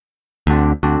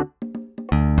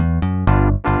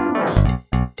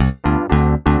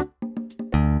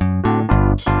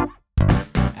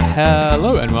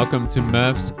Hello and welcome to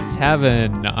Murph's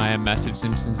Tavern. I am massive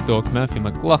Simpsons dork Murphy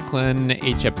McLaughlin.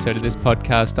 Each episode of this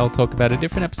podcast, I'll talk about a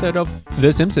different episode of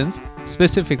The Simpsons,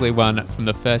 specifically one from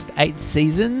the first 8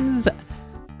 seasons.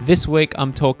 This week,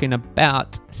 I'm talking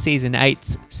about Season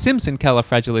 8's Simpson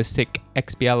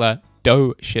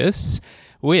Califragilisticexpialidocious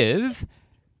with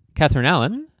Catherine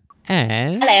Allen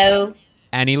and Hello.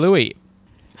 Annie Louie.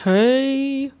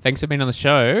 Hey. Thanks for being on the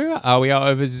show. We are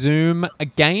over Zoom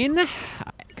again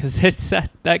because there's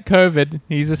that COVID.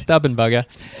 He's a stubborn bugger.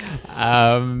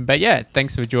 But yeah,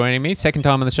 thanks for joining me. Second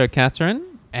time on the show, Catherine.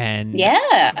 And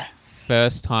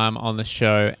first time on the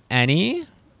show, Annie.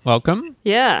 Welcome.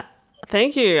 Yeah.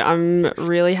 Thank you. I'm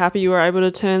really happy you were able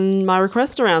to turn my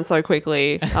request around so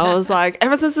quickly. I was like,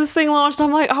 ever since this thing launched,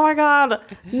 I'm like, oh my God,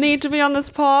 need to be on this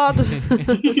pod.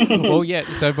 Well,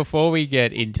 yeah, so before we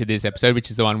get into this episode, which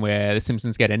is the one where the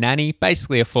Simpsons get a nanny,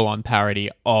 basically a full-on parody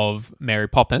of Mary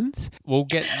Poppins, we'll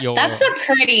get your... That's a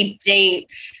pretty deep,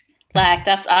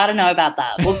 I don't know about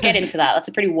that. We'll get into that. That's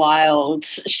a pretty wild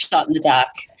shot in the dark.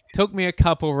 Took me a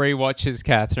couple rewatches,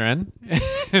 Catherine.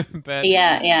 But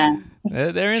yeah.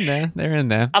 They're in there. They're in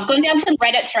there. I've gone down some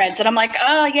Reddit threads and I'm like,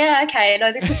 oh, yeah, okay.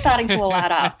 No, this is starting to all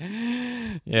add up.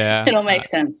 Yeah. It all makes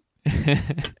sense.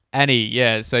 Annie,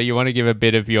 yeah, so you want to give a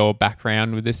bit of your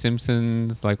background with The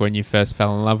Simpsons, like when you first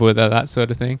fell in love with it, that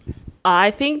sort of thing?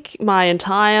 I think my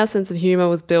entire sense of humour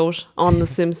was built on The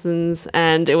Simpsons,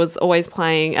 and it was always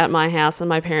playing at my house, and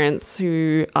my parents,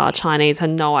 who are Chinese,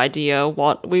 had no idea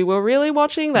what we were really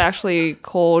watching. They actually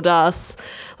called us,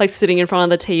 sitting in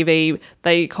front of the TV,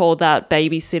 they called that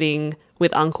babysitting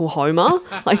with Uncle Homer.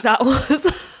 That was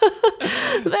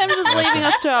them just leaving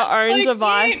us to our own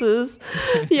devices.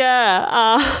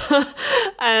 Yeah.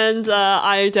 And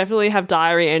I definitely have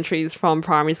diary entries from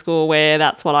primary school where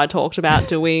that's what I talked about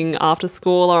doing after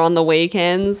school or on the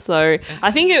weekends. So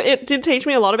I think it did teach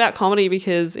me a lot about comedy,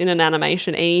 because in an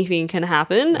animation, anything can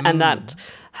happen. And that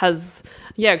has...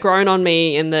 grown on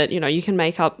me in that, you can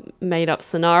make up made up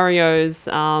scenarios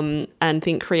and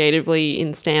think creatively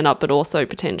in stand-up, but also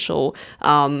potential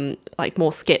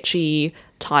more sketchy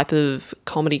type of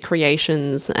comedy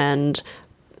creations, and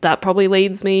that probably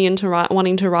leads me into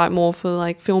wanting to write more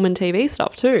for film and TV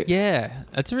stuff too. Yeah,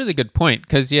 that's a really good point,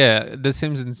 because The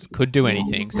Simpsons could do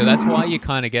anything, so that's why you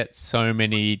kind of get so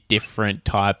many different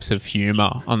types of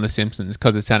humour on The Simpsons,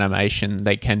 because it's animation.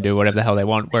 They can do whatever the hell they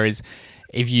want, whereas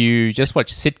if you just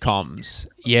watch sitcoms,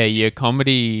 your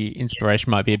comedy inspiration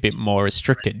might be a bit more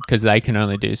restricted because they can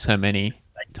only do so many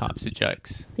types of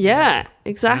jokes. Yeah,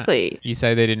 exactly. You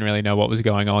say they didn't really know what was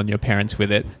going on, your parents,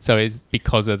 with it. So is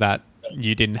because of that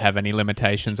you didn't have any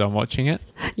limitations on watching it?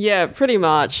 Yeah, pretty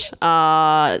much.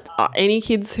 Any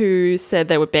kids who said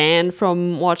they were banned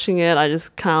from watching it, I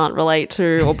just can't relate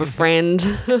to or befriend.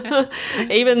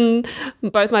 Even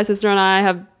both my sister and I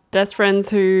have best friends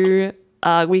who...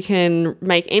 we can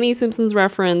make any Simpsons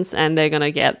reference and they're going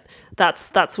to get,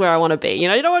 that's where I want to be. You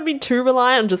don't want to be too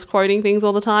reliant on just quoting things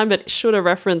all the time, but should a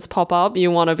reference pop up,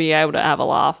 you want to be able to have a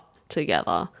laugh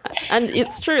together. And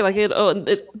it's true,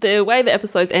 the way the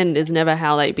episodes end is never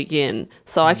how they begin.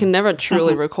 So I can never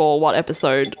truly recall what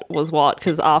episode was what,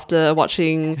 because after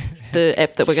watching the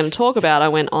ep that we're going to talk about, I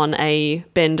went on a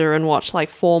bender and watched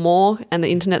 4 more, and the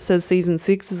internet says season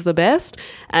 6 is the best.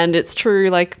 And it's true,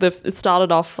 it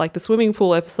started off the swimming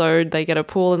pool episode, they get a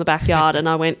pool in the backyard, and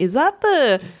I went, is that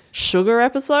the sugar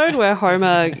episode where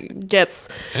Homer gets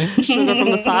sugar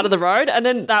from the side of the road? And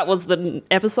then that was the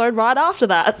episode right after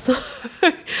that. So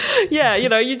yeah,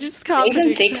 you just can't season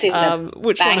predict 6 is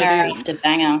which banger one it is. after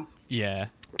banger. Yeah,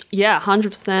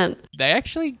 100%. They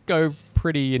actually go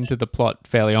pretty into the plot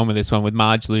fairly on with this one, with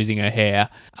Marge losing her hair,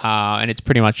 and it's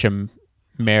pretty much a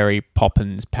Mary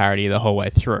Poppins parody the whole way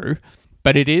through,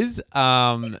 but it is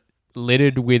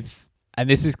littered with, and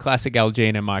this is classic Al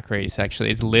Jean and Mike Reiss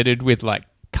actually, it's littered with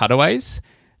cutaways.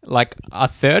 A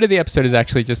third of the episode is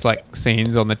actually just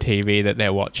scenes on the TV that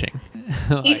they're watching.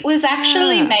 It was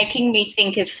actually making me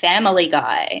think of Family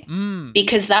Guy,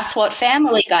 because that's what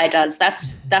Family Guy does.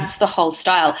 That's the whole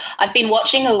style. I've been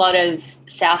watching a lot of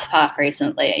South Park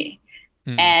recently,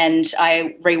 and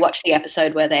I rewatched the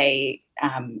episode where they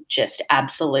just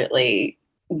absolutely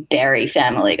bury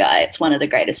Family Guy. It's one of the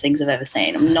greatest things I've ever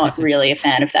seen. I'm not really a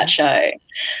fan of that show,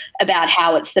 about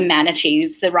how it's the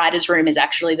manatees. The writer's room is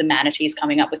actually the manatees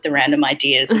coming up with the random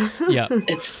ideas.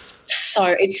 It's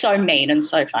so mean and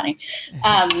so funny.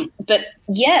 But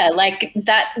yeah,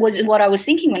 that was what I was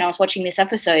thinking when I was watching this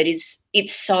episode. Is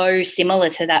it's so similar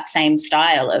to that same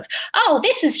style of, oh,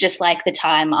 this is just like the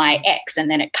time I X, and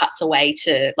then it cuts away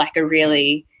to a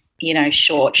really,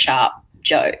 short, sharp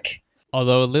joke.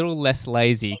 Although a little less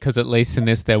lazy, because at least in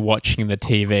this they're watching the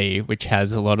TV, which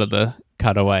has a lot of the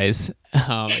cutaways.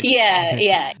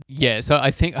 Yeah. Yeah, so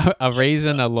I think a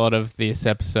reason a lot of this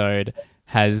episode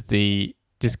has the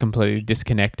just completely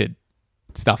disconnected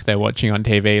stuff they're watching on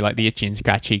TV, like the Itchy and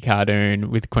Scratchy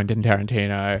cartoon with Quentin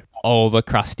Tarantino, all the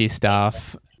crusty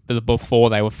stuff before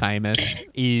they were famous,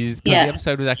 is because the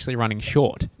episode was actually running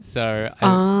short. So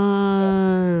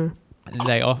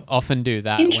they often do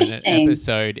that when an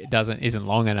episode isn't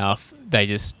long enough. They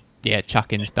just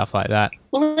chuck in stuff like that.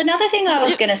 Well, another thing I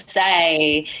was going to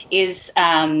say is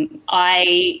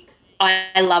I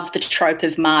love the trope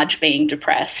of Marge being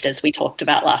depressed, as we talked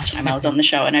about last time I was on the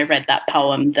show, and I read that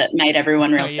poem that made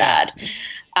everyone real sad.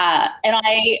 And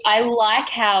I like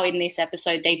how in this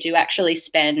episode they do actually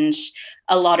spend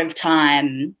a lot of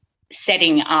time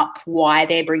setting up why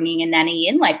they're bringing a nanny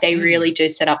in. Like they really do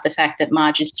set up the fact that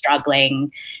Marge is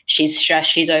struggling, she's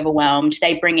stressed, she's overwhelmed.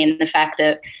 They bring in the fact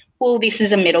that, well, this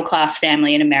is a middle-class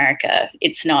family in America.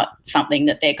 It's not something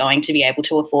that they're going to be able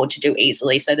to afford to do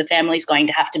easily. So the family's going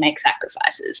to have to make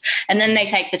sacrifices. And then they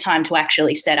take the time to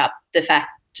actually set up the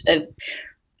fact of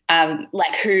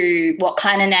what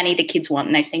kind of nanny the kids want,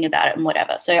 and they sing about it and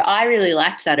whatever. So I really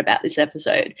liked that about this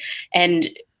episode. And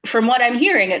from what I'm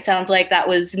hearing, it sounds like that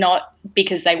was not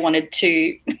because they wanted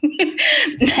to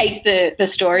make the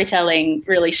storytelling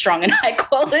really strong and high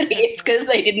quality. It's because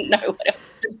they didn't know what else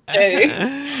to do.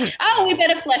 We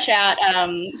better flesh out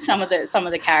some of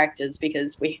the characters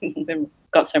because we've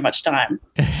got so much time.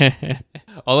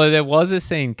 Although there was a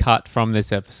scene cut from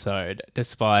this episode,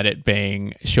 despite it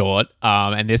being short,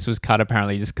 and this was cut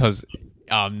apparently just because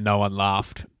no one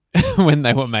laughed when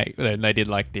they did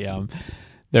like the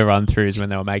run-throughs when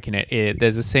they were making it.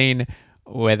 There's a scene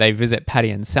where they visit Patty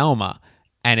and Selma,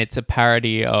 and it's a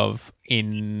parody of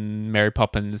in Mary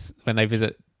Poppins when they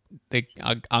visit the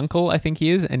uncle, I think he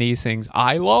is, and he sings,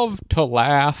 "I love to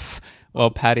laugh," while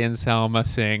Patty and Selma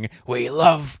sing, "We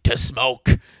love to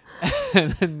smoke."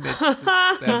 And then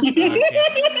why did they cut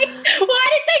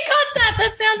that?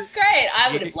 That sounds great.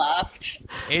 I would have laughed.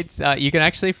 It's you can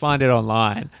actually find it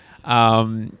online.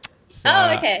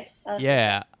 Okay.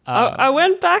 Yeah. I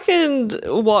went back and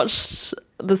watched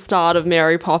the start of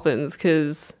Mary Poppins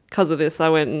because of this. I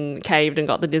went and caved and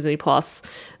got the Disney Plus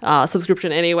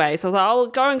subscription anyway. So I was like, I'll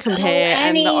go and compare.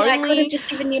 Annie, and I could have just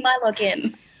given you my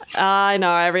login. I know.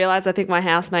 I realised I think my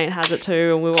housemate has it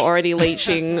too, and we were already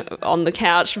leeching on the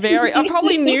couch. I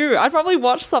probably knew. I probably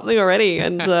watched something already,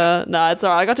 and no, it's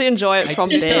all right. I got to enjoy it from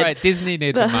bed. It's all right. Disney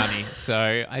need the money,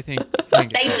 so I think they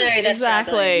do.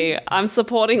 Exactly. I'm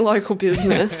supporting local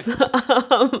business.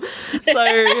 Hashtag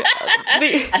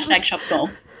shop small.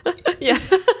 Yeah.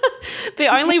 The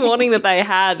only warning that they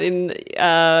had in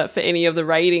for any of the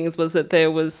ratings was that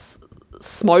there was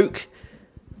smoke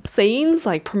scenes,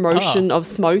 like promotion of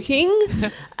smoking.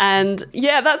 And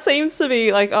that seems to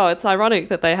be like, it's ironic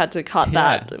that they had to cut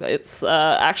that. It's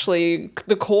actually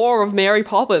the core of Mary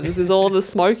Poppins is all the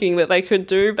smoking that they could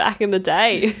do back in the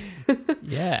day.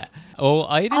 Yeah. Well,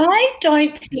 I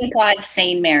don't think I've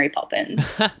seen Mary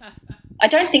Poppins. I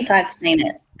don't think I've seen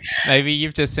it. Maybe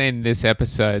you've just seen this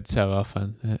episode so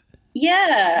often.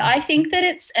 Yeah, I think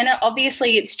that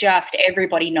obviously it's just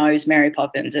everybody knows Mary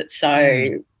Poppins. It's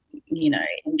so,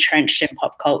 entrenched in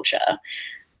pop culture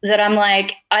that I'm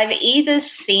like, I've either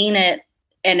seen it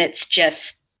and it's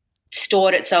just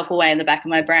stored itself away in the back of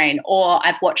my brain, or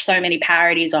I've watched so many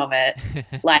parodies of it,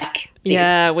 like we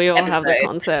all have the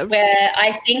concept. Where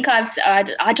I think I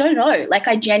don't know, like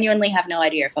I genuinely have no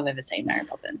idea if I've ever seen Mary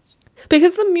Poppins.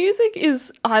 Because the music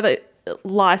is either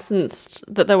licensed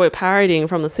that they were parodying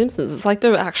from The Simpsons. It's like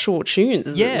the actual tunes,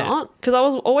 is it not? Because I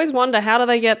always wonder, how do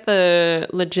they get the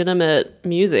legitimate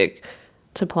music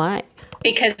to play?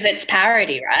 Because it's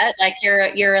parody, right? Like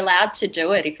you're allowed to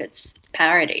do it if it's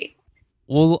parody.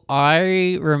 Well,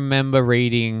 I remember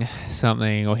reading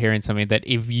something or hearing something that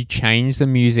if you change the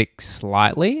music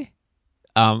slightly,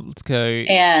 let's go.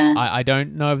 Yeah. I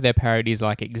don't know if their parody is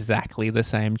like exactly the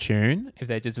same tune. If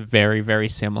they're just very, very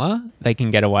similar, they can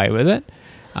get away with it.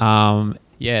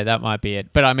 Yeah, that might be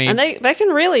it. But I mean, and they can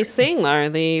really sing though.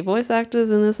 The voice actors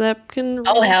in this app can. Really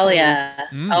oh hell sing. yeah!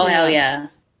 Hell yeah!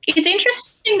 It's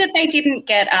interesting that they didn't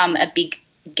get a big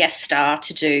guest star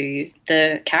to do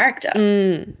the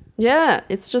character. Yeah,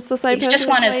 it's just the same. It's person just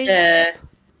one of the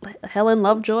Helen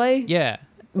Lovejoy. Yeah.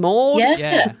 Maud.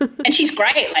 Yeah. And she's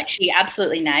great. Like she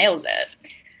absolutely nails it.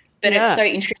 but it's so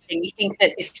interesting. You think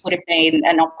that this would have been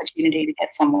an opportunity to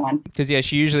get someone. Because,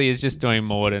 she usually is just doing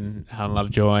Maude and Helen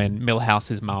Lovejoy and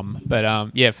Millhouse's mum. But,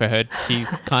 for her, she's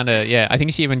kind of, I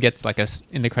think she even gets like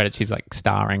in the credits, she's like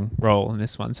starring role in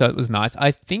this one. So it was nice.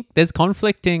 I think there's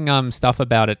conflicting stuff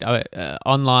about it.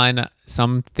 Online,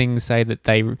 some things say that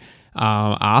they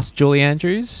asked Julie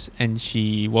Andrews and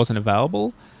she wasn't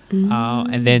available.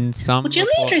 And then some... Well,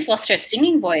 Julie Andrews lost her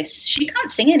singing voice. She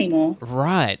can't sing anymore.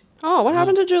 Right. Oh, what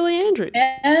happened to Julie Andrews?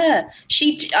 Yeah.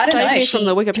 I don't know. Save me from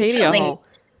the Wikipedia hole.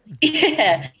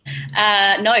 Yeah.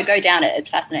 No, go down it. It's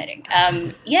fascinating.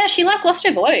 She lost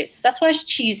her voice. That's why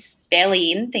she's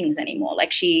barely in things anymore.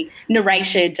 Like she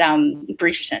narrated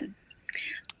Bridgerton.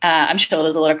 I'm sure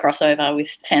there's a lot of crossover with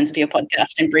fans of your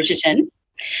podcast and Bridgerton.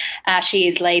 She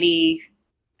is Lady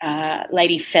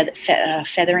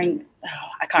Feathering. Oh,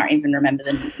 I can't even remember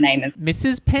the name of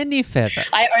Mrs. Pennyfeather.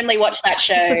 I only watched that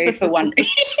show for one.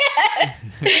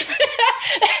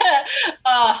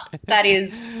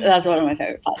 That's one of my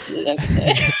favorite parts of the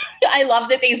episode. I love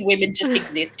that these women just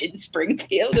exist in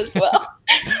Springfield as well.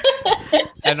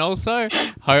 And also,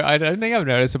 I don't think I've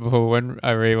noticed it before when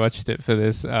I rewatched it for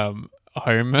this.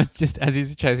 Homer, just as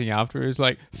he's chasing after her, is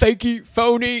like, fakey,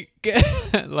 phony,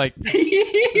 like the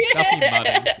stuff he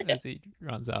mutters as he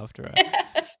runs after her.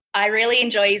 I really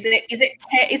enjoy. Is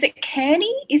it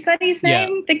Kearney? Is that his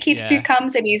name? Yeah. The kid who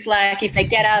comes and he's like, if they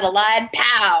get out of line,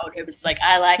 pow. It was like,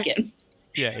 I like him.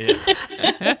 Yeah.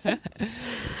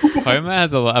 Homer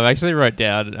has a lot. I've actually wrote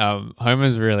down.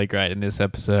 Homer's really great in this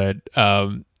episode.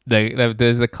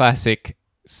 There's the classic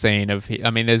scene of.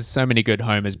 There's so many good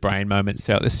Homer's brain moments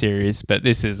throughout the series, but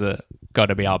this is got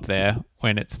to be up there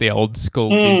when it's the old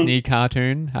school Disney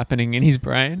cartoon happening in his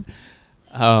brain.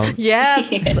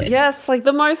 Yes, like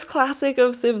the most classic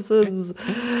of Simpsons.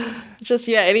 Just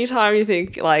anytime you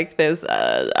think like there's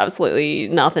absolutely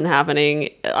nothing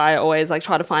happening, I always like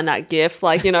try to find that GIF,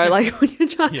 like like when you're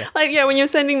trying, when you're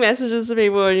sending messages to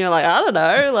people and you're like, I don't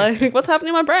know, like what's happening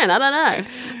in my brain, I don't know.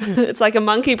 It's like a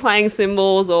monkey playing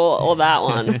cymbals or that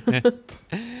one.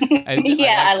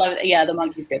 I love it. Yeah, the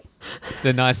monkey's good.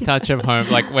 The nice touch of Homer,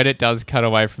 like when it does cut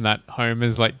away from that,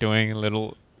 Homer's like doing a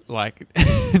little. Like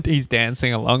he's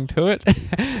dancing along to it,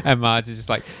 and Marge is just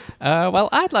like, well,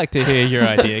 I'd like to hear your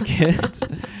idea, kids.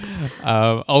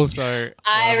 Also,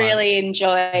 I really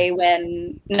enjoy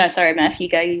when. No, sorry, Matt, you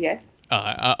go.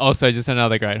 Also, just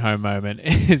another great home moment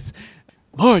is,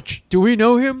 Marge, do we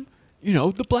know him?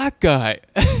 The black guy.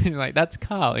 Like, that's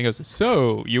Carl. He goes,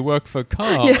 so you work for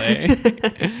Carl, eh?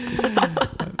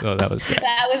 Oh, that was great.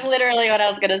 That was literally what I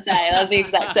was going to say. That was the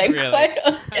exact same quote I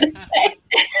was going to say.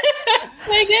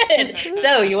 So good.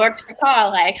 So you worked for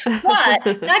Carl, eh? But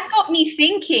that got me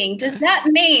thinking, does that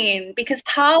mean, because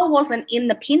Carl wasn't in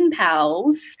the Pin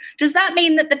Pals, does that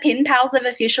mean that the Pin Pals have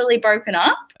officially broken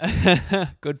up?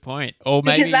 Good point. Or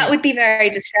maybe, because that would be very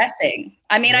distressing.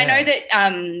 I know that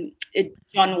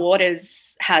John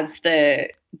Waters has the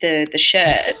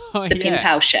shirt, the Pin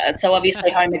Pal shirt. So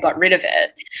obviously Homer got rid of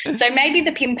it. So maybe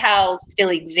the Pin Pals still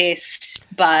exist,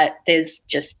 but there's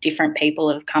just different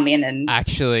people have come in and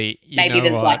actually maybe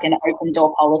there's like an open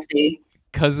door policy.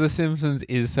 Because The Simpsons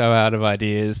is so out of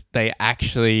ideas, they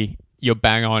actually, you're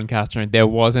bang on, Catherine. There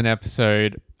was an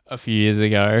episode a few years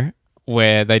ago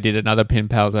where they did another Pin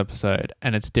Pals episode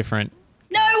and it's different.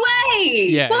 No way!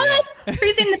 Yeah, what? Yeah.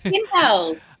 Who's in the Pin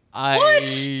Pals?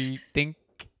 I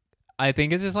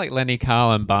think it's just like Lenny,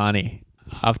 Carl, and Barney.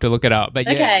 I have to look it up. But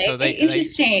so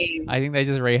interesting. I think they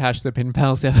just rehashed the Pin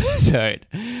Pals episode.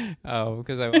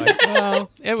 Because I'm like, well,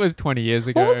 it was 20 years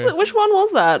ago. Which one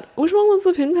was that? Which one was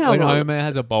the Pin Pal when one? Homer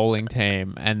has a bowling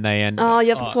team and they end. Oh,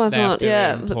 yeah, that's what I thought. They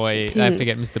have to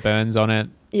get Mr. Burns on it.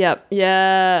 Yep,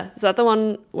 yeah. Is that the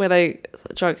one where they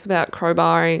jokes about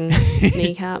crowbarring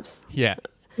kneecaps? Yeah.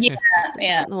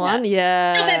 Yeah. The one?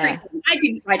 Yeah. Stop everything. I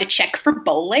didn't write a check for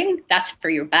bowling. That's for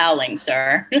your bowling,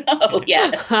 sir. Oh,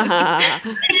 yes.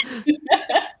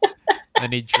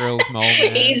 And he drills Mulder.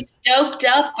 He's doped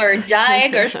up or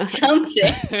dying or something.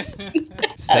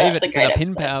 Save it for the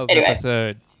Pin Pals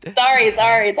episode. Sorry.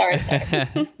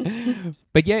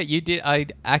 But yeah, you did. I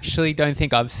actually don't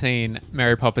think I've seen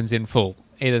Mary Poppins in full,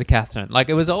 either the Catherine. Like,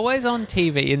 it was always on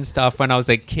TV and stuff when I was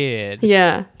a kid.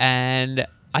 Yeah. And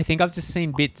I think I've just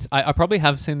seen bits. I probably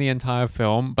have seen the entire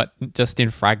film, but just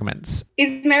in fragments.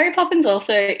 Is Mary Poppins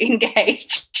also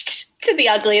engaged to the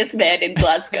ugliest man in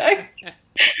Glasgow?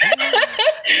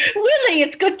 Willie,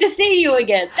 it's good to see you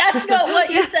again. That's not what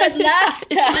you said last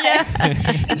time.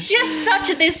 It's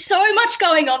just there's so much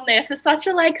going on there for such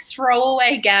a like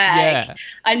throwaway gag. Yeah.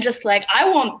 I'm just like, I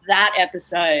want that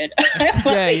episode.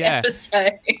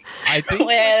 Episode I think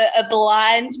where a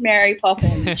blind Mary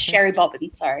Poppins, Sherry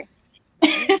Bobbins, sorry.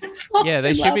 yeah,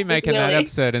 they should be making that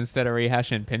episode instead of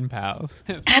rehashing Pin Pals.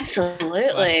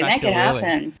 Absolutely, make it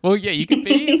happen. Well, yeah, you can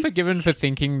be forgiven for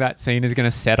thinking that scene is going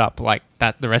to set up like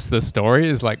that. The rest of the story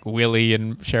is like Willie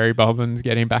and Sherry Bobbins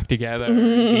getting back together.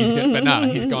 But no,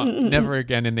 he's gone. Never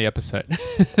again in the episode.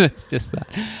 It's just that.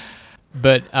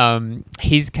 But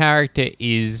his character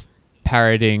is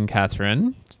parodying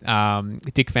Catherine,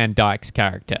 Dick Van Dyke's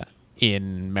character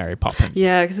in Mary Poppins.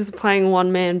 Yeah, because he's playing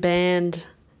one-man band.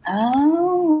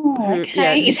 Oh, okay.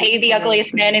 Yeah, is he the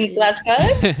ugliest man in Glasgow?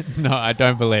 No, I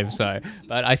don't believe so.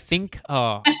 But I think,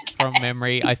 from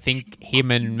memory, I think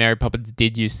him and Mary Poppins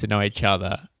did used to know each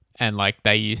other. And like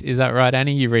is that right,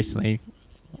 Annie?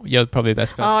 You're probably the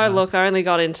best person. Oh, look, I only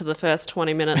got into the first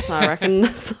 20 minutes, I reckon.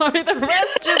 So the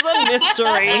rest is a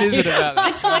mystery. What is it about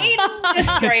that? Between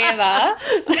the three of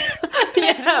us.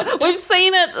 Yeah, we've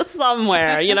seen it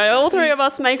somewhere. All three of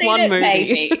us make one movie.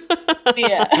 Maybe.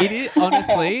 Yeah. It is,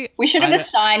 honestly. We should have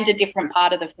assigned a different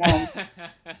part of the film.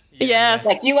 Yes.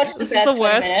 Like, you watch the This first is the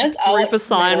worst 20 minutes, group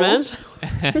assignment.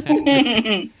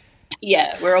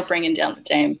 Yeah, we're all bringing down the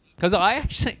team. Because I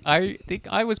think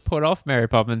I was put off Mary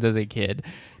Poppins as a kid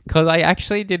because I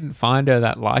actually didn't find her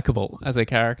that likable as a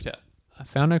character. I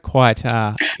found her quite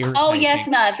irritating. Oh, yes,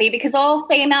 Murphy, because all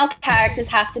female characters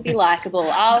have to be likable.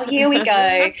 Oh, here we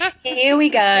go. Here we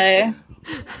go.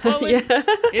 Well,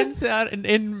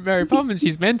 in Mary Poppins,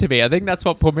 she's meant to be. I think that's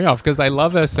what put me off because they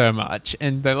love her so much.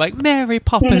 And they're like, Mary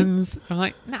Poppins. I'm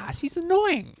like, nah, she's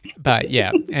annoying. But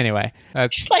yeah, anyway.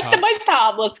 She's like the most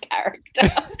harmless character.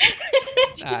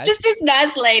 She's just this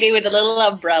nice lady with a little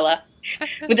umbrella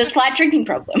with a slight drinking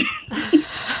problem.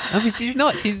 I mean, she's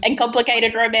not. And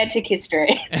complicated romantic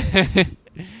history.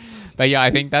 But yeah,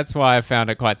 I think that's why I found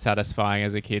it quite satisfying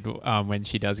as a kid when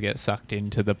she does get sucked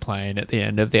into the plane at the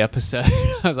end of the episode.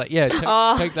 I was like, yeah,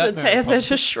 take that. The tears are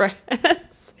to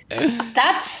shreds.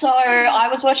 That's so... I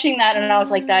was watching that and I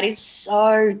was like, that is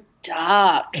so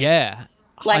dark. Yeah.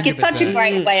 100%. Like, it's such a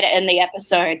great way to end the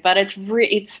episode, but it's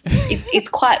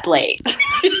quite bleak.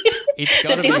 It's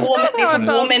got this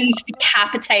woman's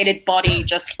decapitated body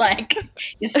just like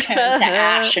is turned to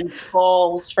ash and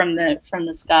falls from the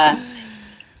sky.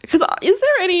 Because is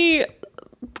there any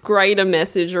greater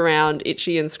message around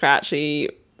Itchy and Scratchy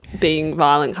being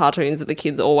violent cartoons that the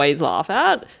kids always laugh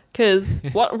at? Because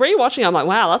rewatching, I'm like,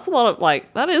 wow,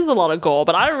 that is a lot of gore.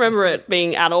 But I remember it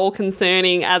being at all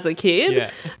concerning as a kid.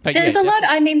 Yeah. There's a lot.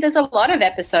 I mean, there's a lot of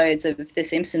episodes of The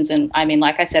Simpsons, and I mean,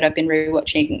 like I said, I've been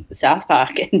rewatching South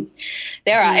Park, and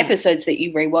there are episodes that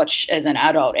you rewatch as an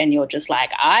adult, and you're just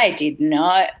like, I did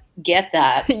not get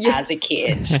that as a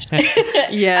kid.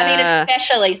 Yeah. I mean,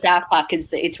 especially South Park, because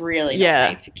it's really not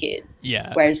made for kids.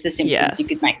 Yeah. Whereas The Simpsons, you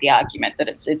could make the argument that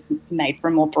it's made for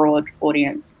a more broad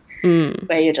audience.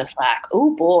 Where you're just like,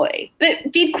 oh boy.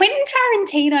 But did Quentin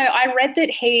Tarantino, I read that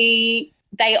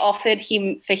they offered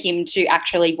him to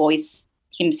actually voice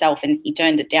himself and he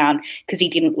turned it down because he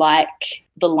didn't like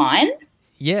the line.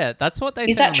 Yeah, that's what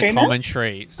they said on the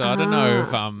commentary. So I don't know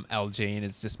if Al Jean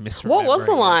is just misremembering. What was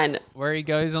the line? Where he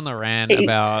goes on the rant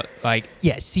about, like,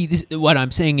 yeah, see, what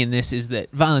I'm saying in this is that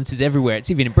violence is everywhere.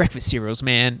 It's even in breakfast cereals,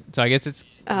 man. So I guess it's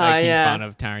making fun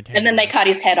of Tarantino. And then they cut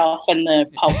his head off and the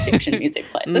Pulp Fiction music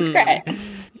plays. That's great.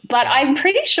 But I'm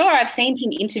pretty sure I've seen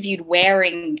him interviewed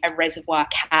wearing a Reservoir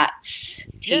Cats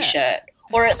T-shirt. Yeah.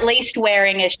 Or at least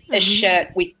wearing a shirt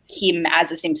with him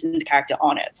as a Simpsons character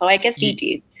on it. So I guess he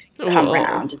did come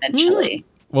around eventually.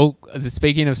 Well,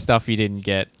 speaking of stuff you didn't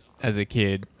get as a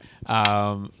kid,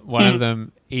 one of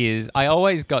them is I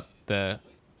always got the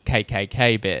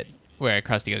KKK bit where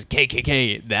Krusty goes,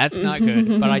 KKK, that's not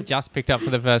good. But I just picked up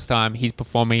for the first time he's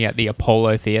performing at the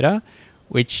Apollo Theatre,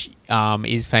 which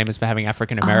is famous for having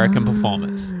African-American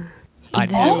performers. I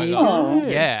never got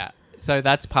it. Yeah. So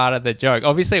that's part of the joke.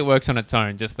 Obviously, it works on its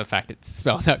own, just the fact it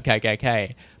spells out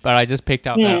KKK. But I just picked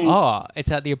up that,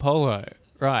 it's at the Apollo.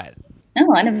 Right.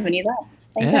 Oh, I never knew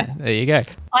that. There you go.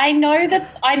 I know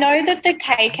that the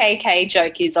KKK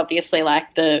joke is obviously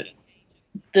like the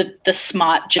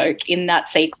smart joke in that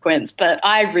sequence, but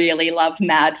I really love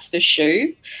Mad for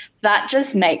Shoe. That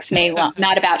just makes me laugh.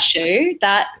 Mad about Shoe.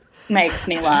 That makes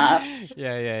me laugh.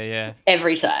 Yeah.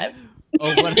 Every time.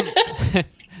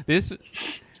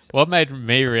 What made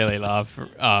me really laugh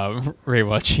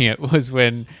rewatching it was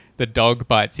when the dog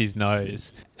bites his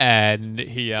nose, and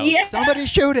he yells, Yeah. "Somebody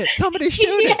shoot it! Somebody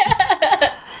shoot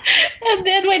it!" And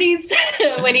then when he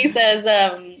says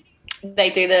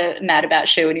they do the Mad About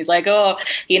shoe, and he's like, "Oh,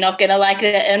 you're not gonna like the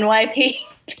NYPD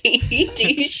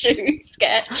shoe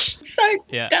sketch." So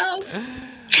Yeah. dumb.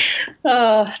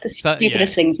 Oh, the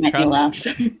stupidest things make me laugh.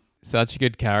 Such a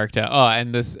good character. Oh,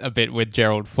 and there's a bit with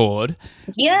Gerald Ford.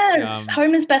 Yes,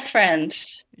 Homer's best friend.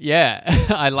 Yeah,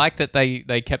 I like that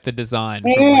they kept the design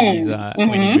from when he's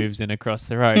when he moves in across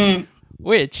the road.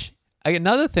 Which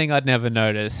another thing I'd never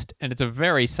noticed, and it's a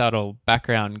very subtle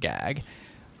background gag.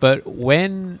 But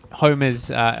when Homer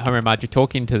and Marge are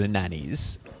talking to the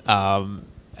nannies, and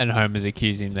Homer's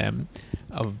accusing them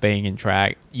of being in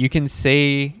drag, you can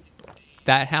see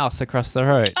that house across the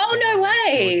road. Oh, no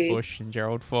way. George Bush and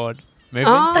Gerald Ford moving.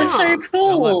 That's so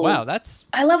cool. Like, wow,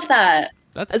 I love that.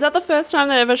 Is that the first time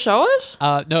they ever show it?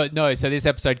 No. So this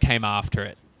episode came after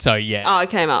it. So yeah. Oh, it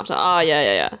came after. Oh,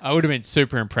 yeah. I would have been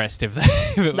super impressed if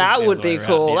it was That would be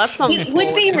cool. That's something. It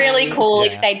would be really cool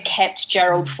if they'd kept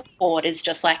Gerald Ford as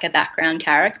just like a background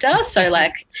character. So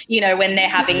like, when they're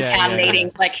having town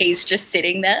meetings, like he's just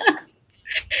sitting there.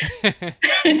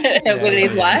 With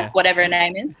his wife, whatever her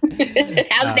name is.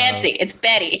 How's Nancy? It's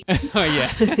Betty. Oh yeah.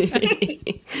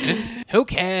 Who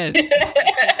cares?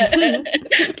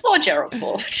 Poor Gerald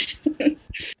Ford.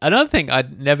 Another thing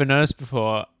I'd never noticed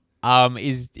before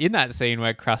is in that scene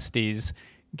where Krusty's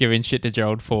giving shit to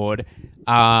Gerald Ford.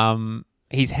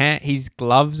 His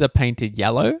gloves are painted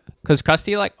yellow because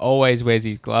Krusty like always wears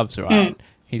his gloves, right?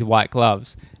 His white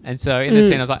gloves. And so in the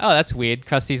scene, I was like, oh, that's weird.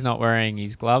 Krusty's not wearing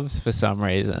his gloves for some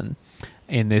reason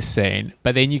in this scene.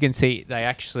 But then you can see they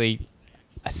actually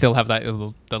still have that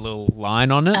the little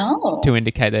line on it to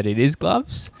indicate that it is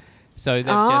gloves. So they've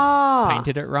just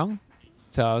painted it wrong.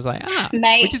 So I was like,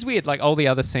 which is weird. Like all the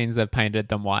other scenes, they've painted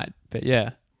them white. But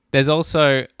yeah. There's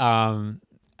also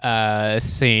a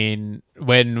scene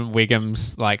when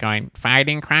Wiggum's like going,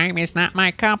 fighting crime is not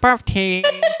my cup of tea.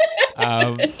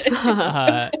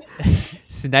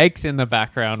 Snake's in the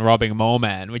background robbing Mole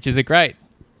Man, which is a great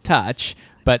touch,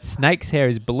 but Snake's hair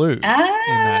is blue in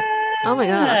that. Oh my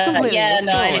god!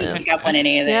 I didn't pick up on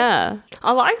any of this. Yeah,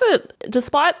 I like that.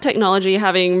 Despite technology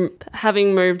having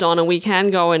moved on, and we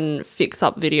can go and fix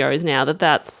up videos now.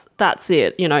 That's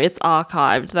it. It's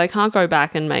archived. They can't go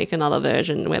back and make another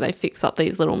version where they fix up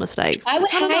these little mistakes. I would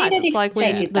hate it if like they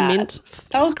when did the that. Mint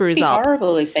That would screws be up.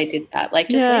 horrible if they did that. Like,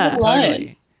 just leave it alone.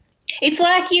 Totally. It's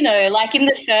like,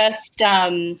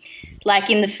 like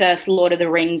in the first Lord of the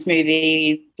Rings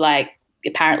movie, like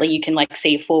apparently you can like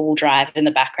see a 4-wheel drive in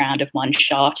the background of one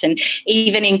shot. And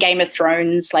even in Game of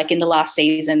Thrones, like in the last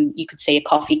season, you could see a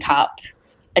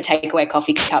takeaway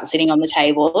coffee cup sitting on the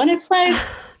table. And it's like,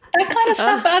 that kind of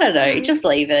stuff, I don't know, just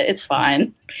leave it. It's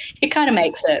fine. It kind of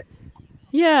makes it.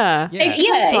 Yeah.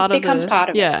 It becomes part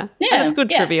of it. Yeah. That's good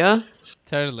trivia.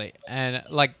 Totally. And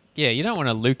you don't want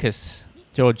to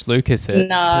George Lucas it to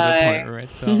the point where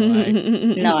it's all like...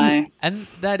 No. And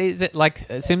that is it. Like,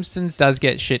 Simpsons does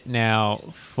get shit now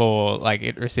for, like,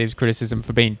 it receives criticism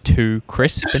for being too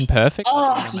crisp and perfect.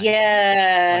 Oh,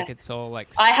 yeah. Like, it's all, like...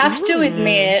 I have to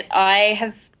admit, I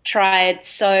have tried...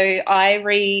 So,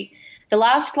 the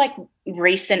last, like,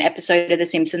 recent episode of The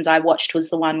Simpsons I watched was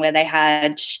the one where they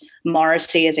had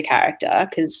Morrissey as a character,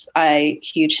 because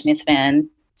huge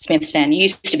Smiths fan,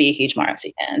 used to be a huge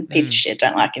Morrissey fan. Piece of shit,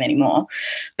 don't like him anymore.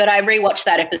 But I rewatched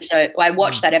that episode. I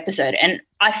watched that episode, and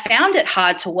I found it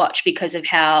hard to watch because of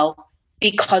how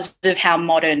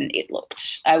modern it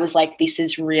looked. I was like, this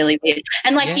is really weird.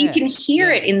 And you can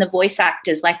hear it in the voice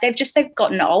actors. Like they've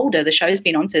gotten older. The show's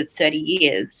been on for 30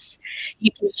 years.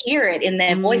 You can hear it in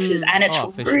their voices, and it's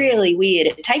really weird.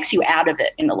 It takes you out of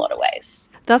it in a lot of ways.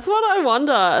 That's what I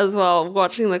wonder as well,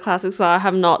 watching the classics. I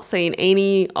have not seen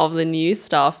any of the new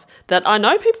stuff that I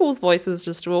know people's voices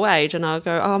just will age, and I'll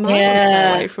go, I might want to stay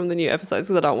away from the new episodes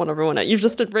because I don't want to ruin it. You've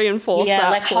just reinforced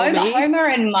that for me. Homer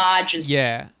and Marge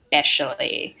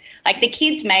especially. Like the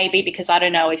kids maybe, because I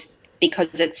don't know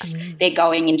because they're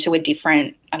going into a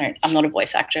different, I'm not a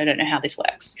voice actor, I don't know how this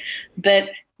works, but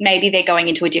maybe they're going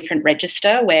into a different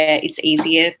register where it's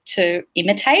easier to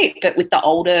imitate, but with the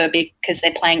older, because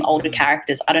they're playing older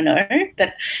characters, I don't know.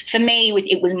 But for me,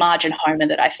 it was Marge and Homer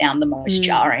that I found the most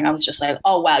jarring. I was just like,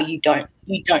 oh wow, you don't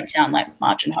sound like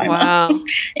Marge and Homer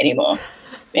anymore.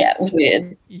 Yeah, it was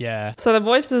weird. Yeah. So the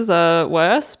voices are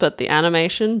worse, but the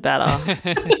animation better.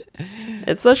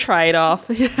 It's the trade-off.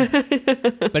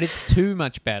 But it's too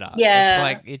much better. Yeah. It's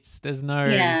like there's no.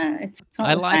 Yeah, it's not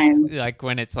I the like same. like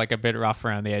when it's like a bit rough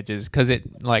around the edges because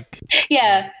it like.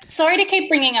 Yeah, sorry to keep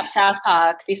bringing up South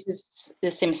Park. This is the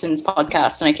Simpsons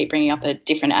podcast, and I keep bringing up a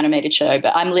different animated show,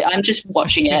 but I'm just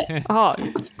watching it Oh,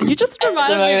 you just at the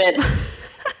reminded me. moment.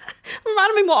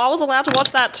 Reminded me more. I was allowed to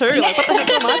watch that too. Like, what the heck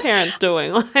are my parents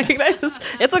doing? Like,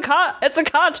 it's a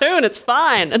cartoon. It's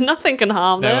fine, and nothing can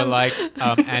harm They were them. like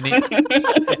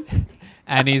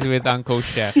Annie's with Uncle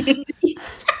Chef.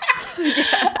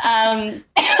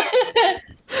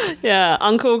 Yeah,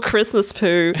 Uncle Christmas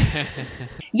Poo.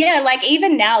 Yeah, like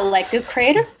even now, like the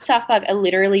creators of South Park are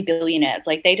literally billionaires.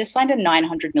 Like they just signed a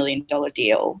 $900 million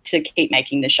deal to keep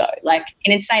making the show, like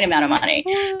an insane amount of money.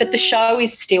 But the show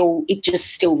is it just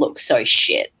still looks so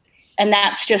shit. And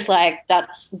that's just like,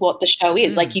 that's what the show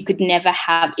is. Like you could never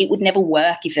it would never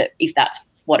work if that's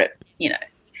what it,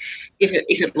 if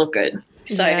it looked good.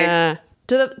 So Yeah.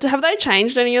 Have they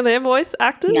changed any of their voice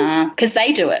actors? nah, because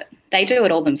they do it. They do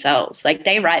it all themselves. Like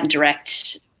they write and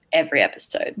direct every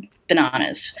episode.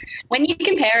 Bananas. When you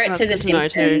compare it That's to The good to know too.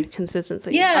 Simpsons,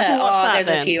 Consistency. yeah, I can watch that there's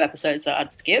then. a few episodes that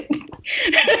I'd skip.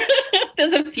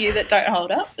 There's a few that don't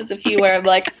hold up. There's a few where I'm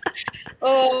like,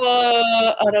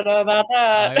 oh, I don't know about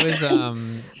that.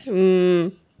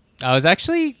 I was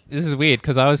actually, this is weird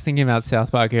because I was thinking about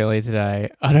South Park earlier today.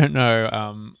 I don't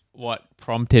know what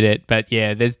prompted it, but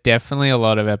yeah, there's definitely a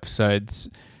lot of episodes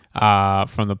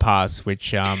from the past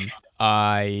which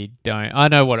I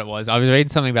know what it was. I was reading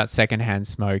something about secondhand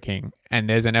smoking, and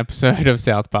there's an episode of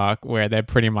South Park where they're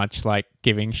pretty much like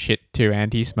giving shit to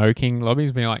anti-smoking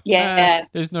lobbies, being like, Yeah.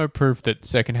 there's no proof that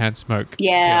secondhand smoke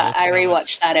Yeah, kills." I And I'm like,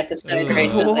 rewatched that episode Ugh.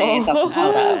 recently. It doesn't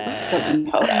hold up. It doesn't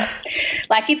hold up.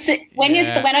 Like when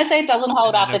I say it doesn't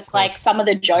hold And up, then, of it's like course- some of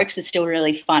the jokes are still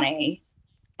really funny,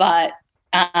 but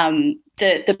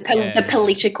the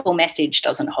political message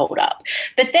doesn't hold up.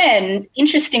 But then,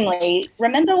 interestingly,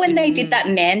 remember when they did that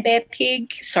Man Bear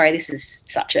Pig? Sorry, this is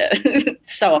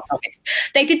so off topic.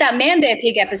 They did that Man Bear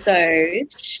Pig episode,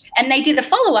 and they did a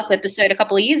follow-up episode a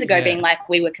couple of years ago, Yeah. being like,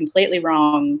 we were completely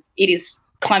wrong.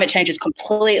 Climate change is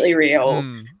completely real.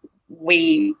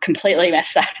 We completely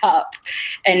messed that up,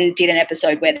 and did an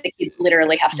episode where the kids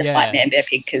literally have to fight Man Bear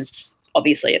Pig because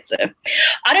obviously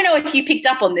I don't know if you picked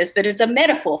up on this, but it's a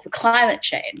metaphor for climate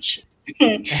change.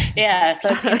 Yeah, so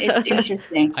it's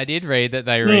interesting. I did read that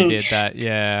they redid that,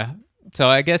 yeah. So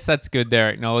I guess that's good they're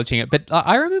acknowledging it. But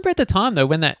I remember at the time, though,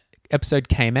 when that episode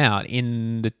came out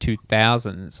in the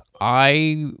 2000s,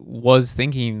 I was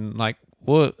thinking, like,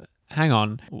 well, hang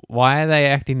on, why are they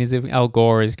acting as if Al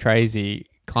Gore is crazy?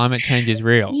 Climate change is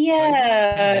real.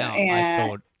 Yeah, I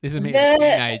thought, this is me as a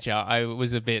teenager, I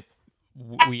was a bit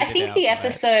weirded I think out the by it.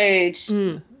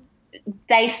 episode,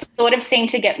 they sort of seem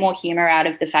to get more humor out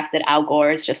of the fact that Al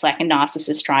Gore is just like a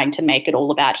narcissist trying to make it all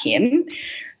about him.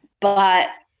 But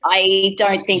I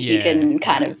don't think you can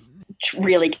kind of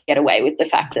really get away with the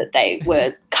fact that they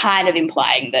were kind of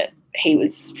implying that he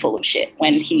was full of shit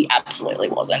when he absolutely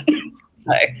wasn't.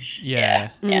 So, yeah.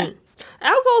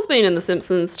 Al Gore's been in The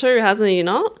Simpsons too, hasn't he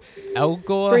not? Al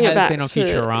Gore Bring it has back been on to-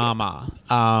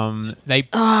 Futurama. They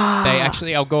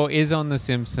actually, Al Gore is on The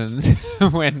Simpsons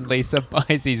when Lisa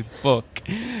buys his book,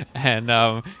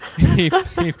 and he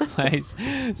plays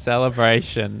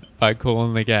Celebration by Kool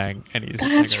and the Gang, and he's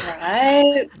That's like,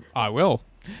 right. I will.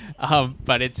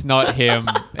 But it's not him.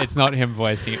 It's not him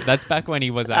voicing it. That's back when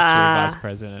he was actually vice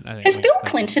president. I think. Has when Bill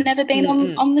Clinton ever been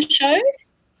on the show?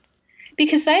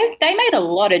 Because they made a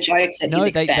lot of jokes at his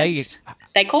expense.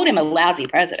 They called him a lousy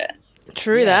president.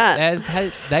 True that.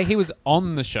 He was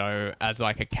on the show as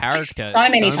like a character So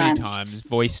many times.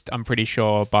 voiced, I'm pretty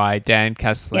sure, by Dan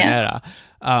Castellaneta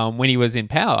when he was in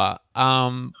power.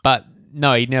 But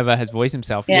no, he never has voiced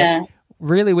himself. Yeah.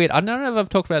 Really weird. I don't know if I've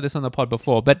talked about this on the pod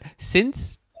before, but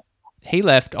since he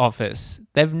left office,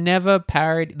 they've never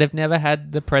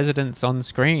had the presidents on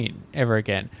screen ever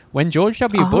again. When George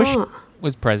W. Bush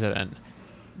was president,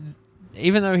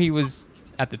 even though he was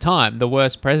at the time the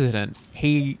worst president,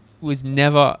 they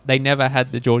never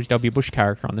had the George W. Bush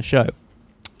character on the show.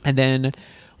 And then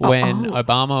when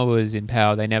Obama was in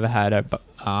power, they never had an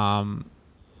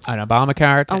Obama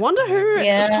character. I wonder who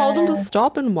told them to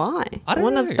stop and why. I don't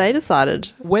wonder know. if they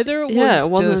decided. Whether it was Yeah, it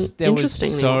wasn't just there was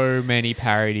interesting me. so many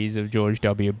parodies of George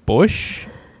W. Bush.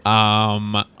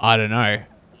 I don't know.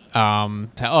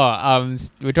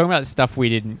 We're talking about stuff we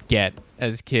didn't get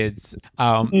as kids.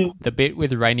 The bit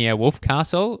with Rainier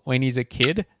Wolfcastle when he's a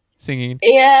kid singing.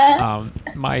 Yeah.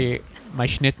 My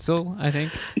schnitzel, I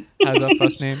think, has a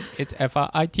first name. It's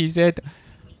Fritz.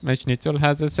 my schnitzel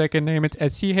has a second name. It's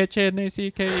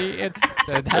SCHNACKEN.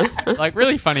 So that's like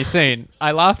really funny scene.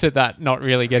 I laughed at that, not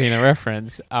really getting the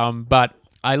reference. But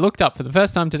I looked up for the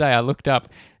first time today. I looked up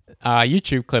a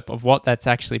YouTube clip of what that's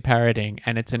actually parodying,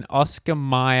 and it's an Oscar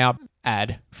Mayer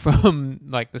ad from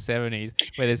like the 70s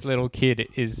where this little kid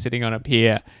is sitting on a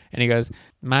pier and he goes,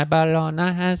 "My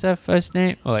Ballona has a first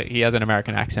name." Well, like, he has an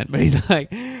American accent, but he's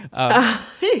like,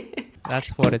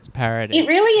 that's what it's parodying. It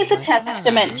really is a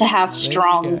testament to how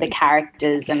strong the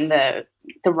characters and the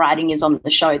writing is on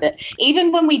the show, that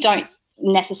even when we don't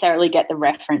necessarily get the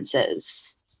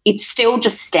references, it still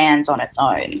just stands on its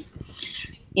own.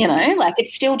 You know, like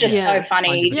it's still just so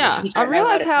funny. Yeah, I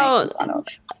realize how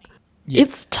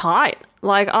it's tight.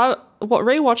 Like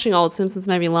rewatching old Simpsons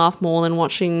made me laugh more than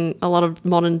watching a lot of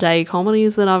modern day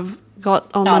comedies that I've got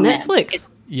on my Netflix.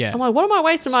 I'm like, what am I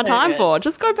wasting my time for?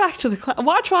 Just go back to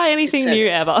why try anything new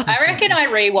ever? I reckon I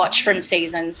rewatch from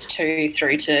seasons 2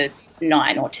 through to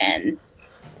 9 or 10,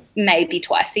 maybe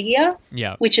twice a year.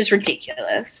 Yeah, which is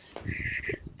ridiculous.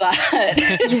 But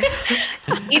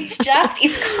it's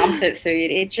comfort food.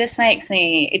 It just makes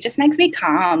me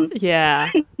calm.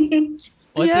 Yeah.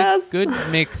 Well, it's a good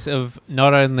mix of,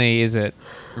 not only is it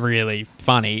really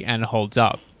funny and holds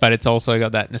up, but it's also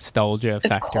got that nostalgia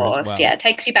factor as well. Yeah, it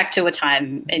takes you back to a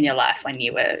time in your life when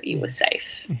you were safe.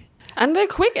 And they're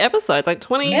quick episodes, like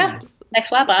 20. Yeah, they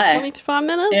fly by. 25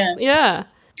 minutes. Yeah.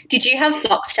 Did you have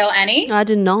Foxtel, Annie? I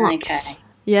did not. Okay.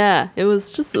 Yeah, it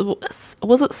was just,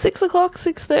 was it 6 o'clock,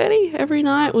 6:30 every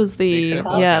night? Was the 6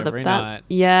 o'clock every night.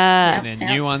 Yeah, and then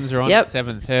new ones are on at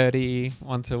 7:30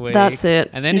 once a week. That's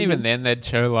it. And then even then they'd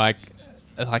show like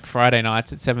Friday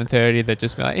nights at 7:30. They'd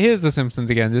just be like, "Here's The Simpsons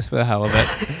again, just for the hell of it."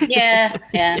 Yeah.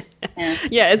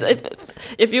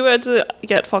 If you were to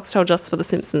get Foxtel just for The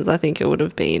Simpsons, I think it would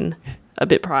have been a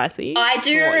bit pricey. I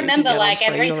do remember, like,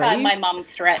 every time my mum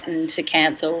threatened to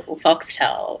cancel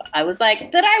Foxtel, I was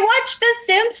like, but I watch The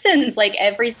Simpsons, like,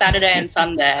 every Saturday and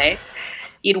Sunday.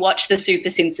 You'd watch the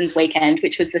Super Simpsons weekend,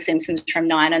 which was The Simpsons from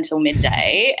 9 until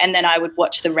midday, and then I would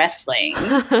watch the wrestling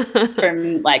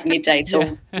from, like, midday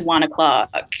till 1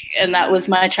 o'clock, and that was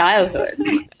my childhood.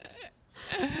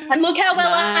 And look how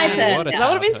well I turned. That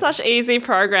would have been such easy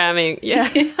programming. Yeah.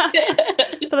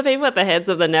 For the people at the heads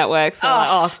of the networks,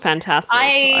 fantastic.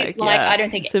 I don't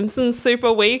think Simpsons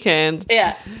Super Weekend.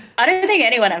 Yeah. I don't think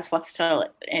anyone has Foxtel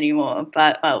anymore,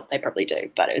 but they probably do.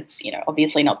 But it's,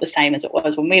 obviously not the same as it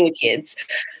was when we were kids.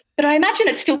 But I imagine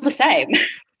it's still the same.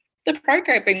 The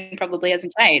programming probably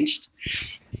hasn't changed.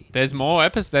 There's more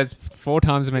episodes. There's 4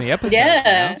 times as many episodes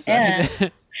now. So. Yeah.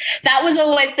 That was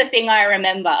always the thing I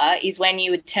remember, is when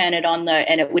you would turn it on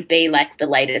and it would be like the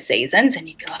later seasons, and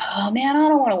you'd go, "Oh man, I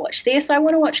don't want to watch this. I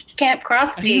want to watch Camp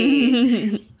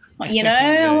Krusty."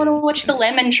 I want to watch the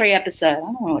Lemon Tree episode. I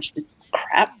don't want to watch this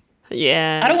crap.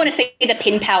 Yeah. I don't want to see the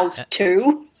Pin Pals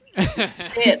 2.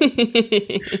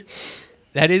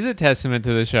 That is a testament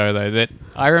to the show, though, that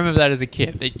I remember that as a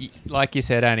kid. That, like you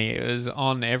said, Annie, it was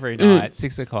on every night,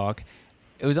 6 o'clock.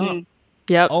 It was on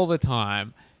all the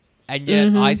time. And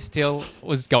yet I still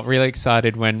got really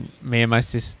excited when me and my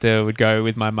sister would go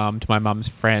with my mum to my mum's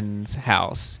friend's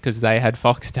house because they had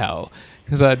Foxtel.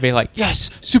 Because I'd be like, "Yes,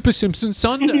 Super Simpsons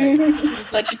Sunday."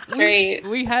 Such a treat.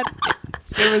 We had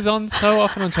it was on so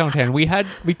often on Channel 10. We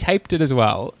taped it as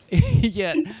well.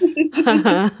 Yet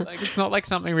it's not like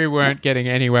something we weren't getting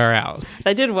anywhere else.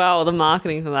 They did well with the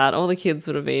marketing for that. All the kids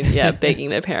would have been begging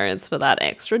their parents for that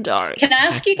extra dose. Can I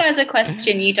ask you guys a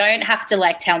question? You don't have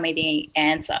to tell me the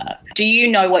answer. Do you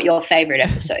know what your favorite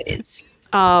episode is?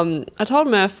 I told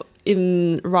Murph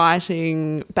in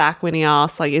writing back when he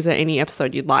asked, is there any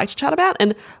episode you'd like to chat about?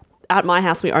 And at my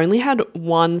house, we only had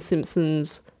one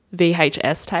Simpsons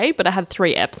VHS tape, but it had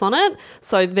 3 eps on it.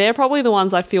 So they're probably the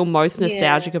ones I feel most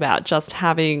nostalgic about, just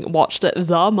having watched it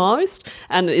the most.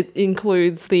 And it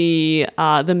includes the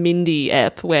Mindy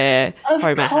ep where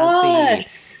Homer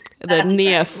has the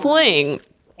near fling.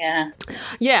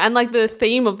 Yeah, and the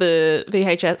theme of the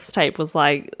VHS tape was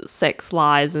sex,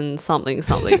 lies, and something,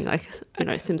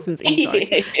 Simpsons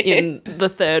e-jokes in the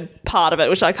third part of it,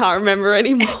 which I can't remember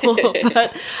anymore.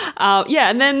 But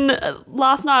and then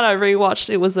last night I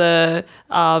rewatched. It was a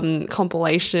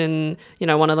compilation,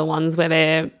 one of the ones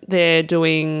where they're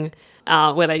doing.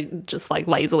 Where they just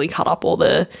lazily cut up all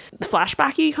the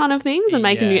flashbacky kind of things and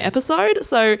make a new episode.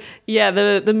 So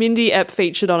the Mindy ep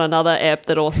featured on another ep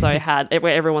that also had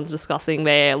where everyone's discussing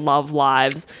their love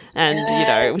lives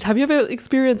and have you ever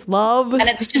experienced love? And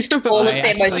it's just all of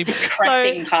their most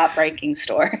depressing, heartbreaking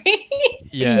story.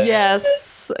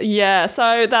 Yes. Yeah.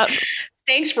 So that.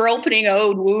 Thanks for opening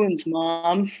old wounds,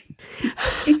 Mom.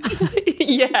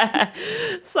 Yeah.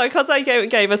 So because I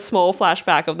gave a small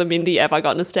flashback of the Mindy ep, I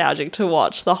got nostalgic to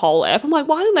watch the whole ep. I'm like,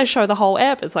 why didn't they show the whole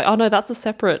ep? It's like, oh no, that's a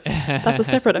separate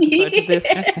episode to this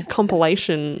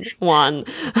compilation one.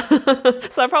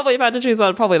 So probably if I had to choose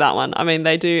one, probably that one. I mean,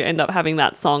 they do end up having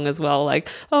that song as well, like,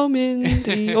 oh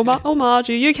Mindy, oh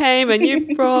Margie, you came and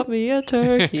you brought me a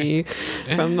turkey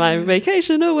from my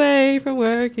vacation away from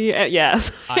work.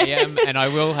 Yes. I am, and I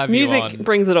will have Music you on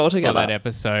brings it all for together. that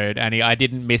episode. And I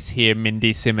didn't mishear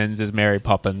Mindy Simmons as Mary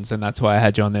Poppins, and that's why I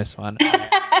had you on this one.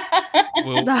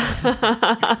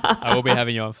 I will be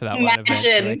having you on for that one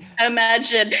eventually.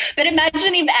 Imagine. But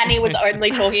imagine if Annie was only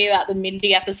talking about the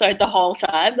Mindy episode the whole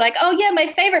time. Like, oh yeah,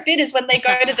 my favorite bit is when they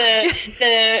go to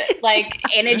the like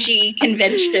energy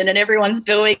convention and everyone's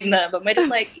booing them, and we're just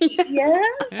like, yeah.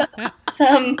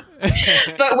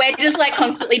 But we're just like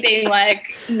constantly being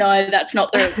like, no, that's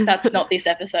not this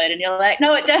episode, and you're like,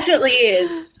 no, it definitely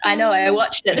is. I know, I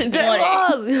watched it this morning.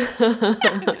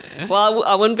 Well,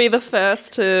 I wouldn't be the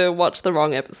first to watch the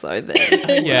wrong episode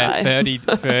then. Yeah,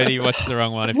 30 watched the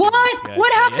wrong one. What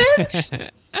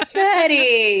happened?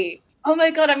 30. Oh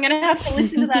my God, I'm going to have to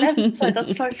listen to that episode.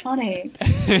 That's so funny.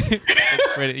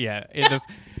 It's pretty, yeah.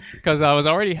 Because I was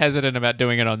already hesitant about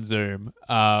doing it on Zoom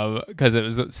because it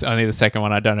was only the second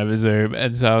one I'd done over Zoom.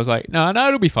 And so I was like, no,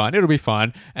 it'll be fine.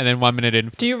 And then 1 minute in.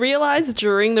 Do you realise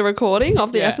during the recording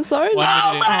of the episode? 1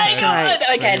 minute in. Oh my God.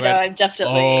 Okay, no, I'm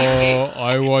definitely. Oh,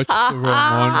 I watched the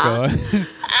wrong one, guys.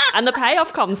 And the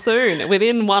payoff comes soon,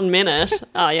 within 1 minute.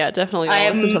 Oh, yeah, definitely. I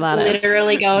am listen to that.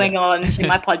 Literally going on to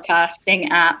my podcasting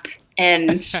app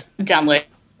and downloading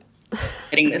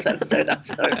this episode. That's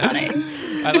so funny.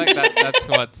 I like that. That's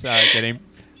what's getting.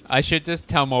 I should just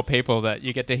tell more people that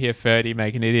you get to hear Ferdy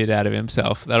make an idiot out of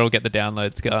himself. That'll get the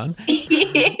downloads going.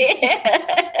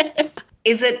 Yeah.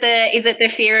 Is it the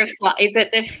fear of flying?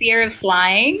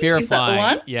 Fear of Is flying. That the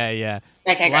one? Yeah.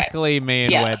 Okay, Luckily,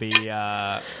 me and Webby,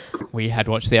 we had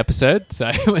watched the episode, so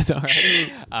it was all right.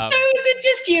 So was it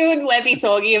just you and Webby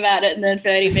talking about it, and then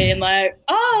Ferdy being like,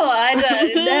 "Oh, I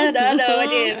don't,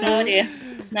 no idea."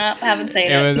 No, I haven't seen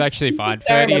it. It was actually fine.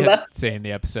 Ferdy had seen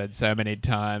the episode so many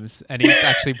times, and he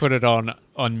actually put it on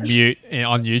mute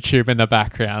on YouTube in the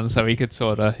background, so he could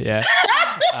sort of,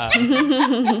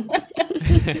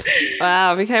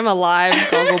 Wow, it became a live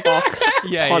Gogglebox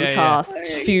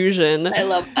podcast fusion. I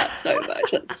love that so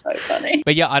much. That's so funny.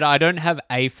 But yeah, I don't have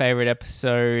a favorite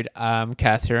episode,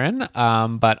 Catherine,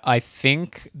 but I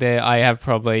think I have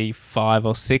probably 5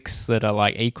 or 6 that are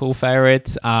like equal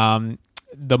favorites.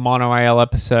 The monorail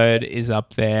episode is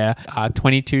up there.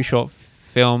 22 short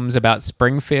films about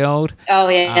Springfield. Oh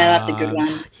yeah, that's a good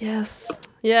one. Yes.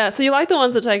 Yeah, so you like the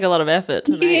ones that take a lot of effort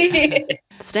to make.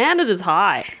 Standard is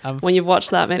high when you've watched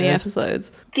that many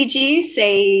episodes. Did you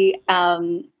see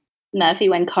Murphy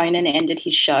when Conan ended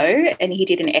his show and he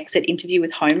did an exit interview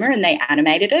with Homer and they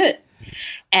animated it?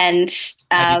 And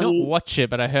I did not watch it,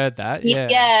 but I heard that.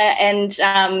 Yeah, and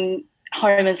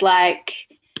Homer's like,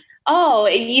 oh,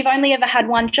 you've only ever had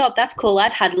one job. That's cool.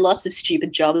 I've had lots of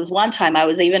stupid jobs. One time I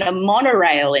was even a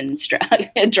monorail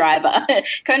driver.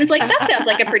 Conan's like, that sounds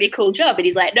like a pretty cool job. And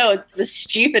he's like, no, it's the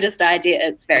stupidest idea.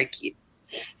 It's very cute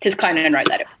because Conan wrote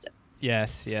that episode.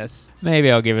 Yes.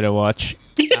 Maybe I'll give it a watch.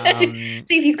 See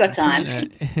if you've got time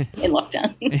in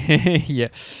lockdown. Yeah.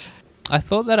 I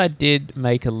thought that I did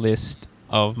make a list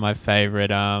of my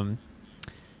favorite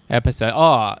episode.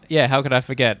 Oh, yeah, how could I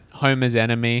forget? Homer's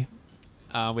Enemy.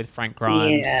 With Frank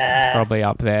Grimes. It's probably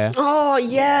up there. Oh,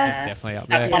 yes. It's definitely up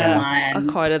That's there. one of mine. I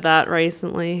quoted that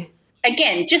recently.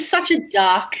 Again, just such a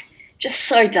dark, just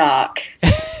so dark.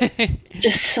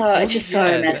 just so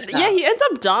messed up. Yeah, he ends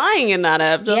up dying in that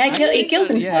episode. Yeah, he kills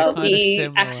himself. Yeah, he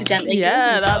accidentally kills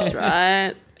himself. That's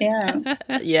right. Yeah.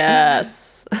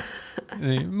 Yes.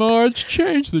 Marge,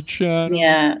 change the channel.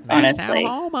 Yeah, That's honestly.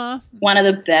 our Homer. One of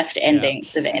the best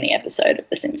endings of any episode of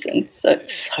The Simpsons. So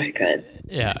it's so good.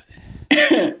 Yeah.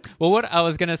 Well, what I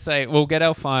was going to say, we'll get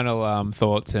our final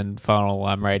thoughts and final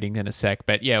rating in a sec.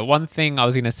 But yeah, one thing I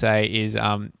was going to say is,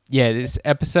 this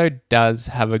episode does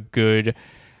have a good,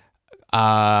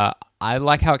 I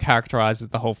like how it characterizes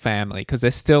the whole family because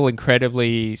they're still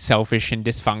incredibly selfish and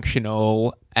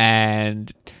dysfunctional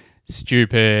and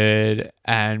stupid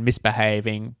and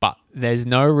misbehaving, but there's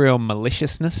no real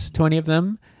maliciousness to any of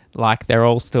them. Like they're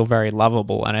all still very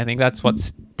lovable. And I think that's what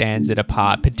stands it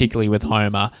apart, particularly with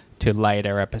Homer to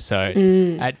later episodes.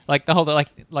 Like the whole,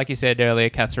 like you said earlier,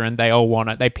 Catherine, they all want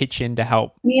it. They pitch in to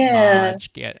help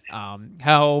Marge get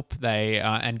help. They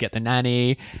and get the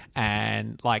nanny,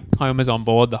 and like Homer's on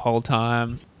board the whole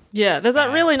time. Yeah, there's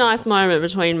that really nice moment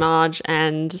between Marge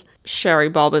and Sherry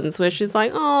Bobbins where she's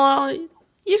like, oh,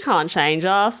 you can't change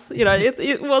us. You know,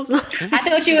 it was not. I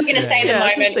thought you were going to say the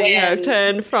moment when,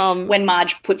 turn from when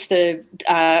Marge puts the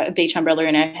beach umbrella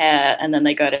in her hair and then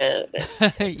they go to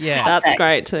that's sex.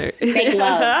 Great too. Make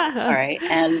love, sorry.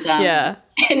 And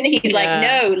and he's like,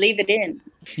 no, leave it in.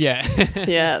 Yeah.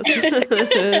 Yes.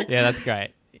 Yeah, that's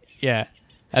great. Yeah,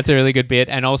 that's a really good bit.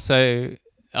 And also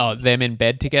them in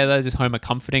bed together, just Homer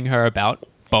comforting her about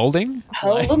balding.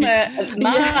 Homer,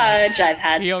 Marge, I've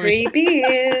had 3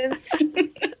 beers.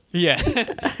 Yeah.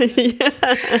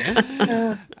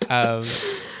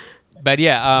 But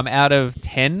yeah, out of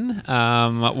 10,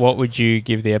 what would you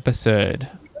give the episode?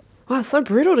 Wow, it's so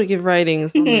brutal to give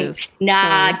ratings on this.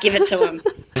 Nah, give it to him.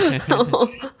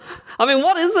 I mean,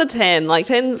 what is a 10? Like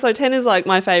 10, so 10 is like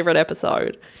my favorite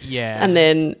episode. Yeah. And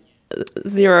then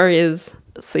 0 is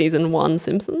season 1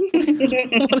 Simpsons.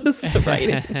 What is the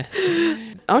rating?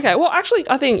 Okay, well, actually,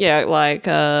 I think, like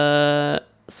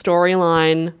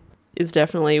storyline is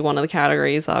definitely one of the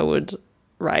categories I would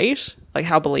rate. Like,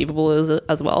 how believable is it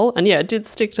as well? And yeah, it did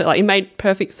stick to, like, it made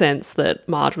perfect sense that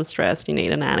Marge was stressed, you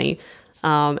need a nanny.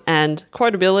 And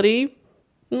quotability,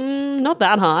 not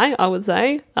that high, I would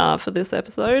say, for this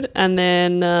episode. And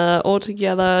then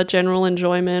altogether, general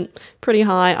enjoyment, pretty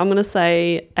high. I'm going to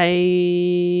say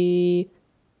a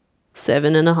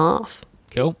 7.5.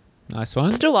 Cool. Nice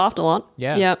one. Still laughed a lot.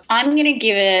 Yeah. Yep. I'm going to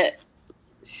give it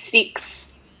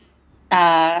 6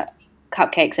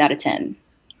 cupcakes out of 10.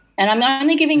 And I'm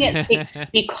only giving it 6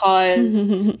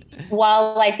 because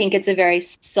while I think it's a very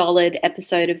solid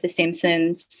episode of The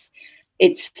Simpsons,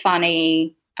 it's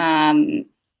funny,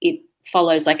 it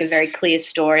follows like a very clear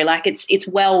story. Like it's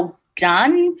well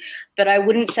done, but I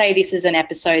wouldn't say this is an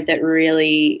episode that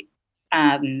really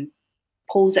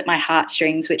pulls at my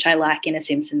heartstrings, which I like in a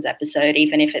Simpsons episode,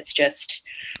 even if it's just,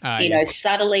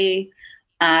 subtly.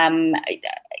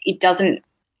 It doesn't,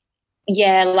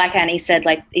 like Annie said,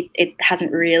 like it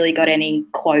hasn't really got any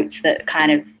quotes that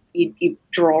kind of you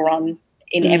draw on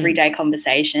in everyday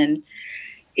conversation.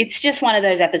 It's just one of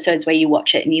those episodes where you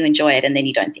watch it and you enjoy it and then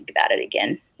you don't think about it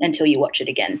again until you watch it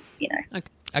again,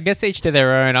 I guess each to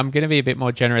their own. I'm going to be a bit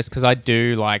more generous because I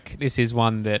do like, this is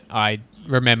one that I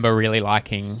remember really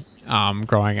liking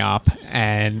growing up.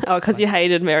 And because you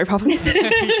hated Mary Poppins.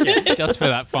 Yeah, just for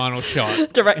that final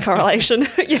shot. Direct correlation.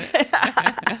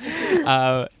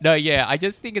 I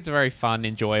just think it's a very fun,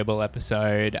 enjoyable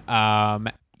episode.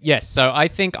 Yes, so I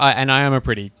think I am a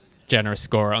pretty generous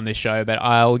scorer on this show, but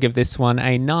I'll give this one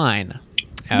a 9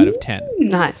 out of 10.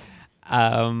 Nice.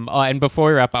 And before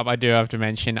we wrap up, I do have to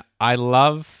mention I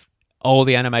love all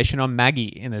the animation on Maggie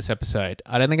in this episode.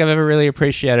 I don't think I've ever really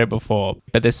appreciated it before,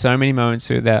 but there's so many moments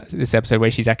through this episode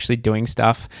where she's actually doing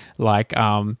stuff like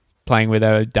playing with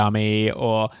her dummy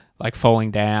or like falling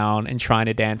down and trying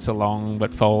to dance along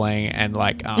but falling and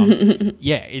like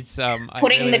it's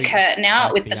putting the curtain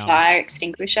out with the fire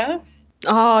extinguisher.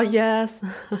 Oh, yes.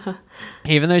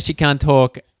 Even though she can't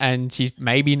talk and she's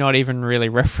maybe not even really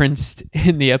referenced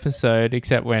in the episode,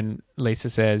 except when Lisa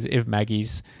says, if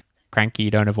Maggie's cranky,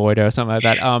 don't avoid her or something like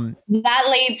that.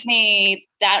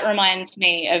 That reminds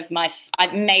me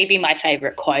of maybe my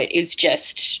favorite quote is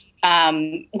just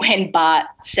when Bart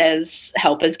says,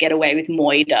 help us get away with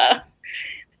Moida.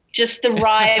 Just the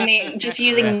rhyming, just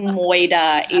using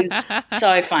Moida is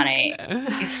so funny.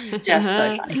 It's just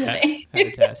so funny to me.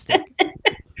 Fantastic.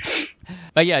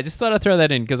 But yeah, I just thought I'd throw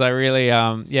that in because I really,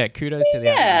 kudos to the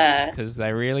animators because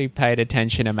they really paid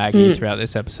attention to Maggie throughout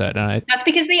this episode. And that's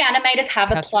because the animators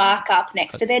have a plaque up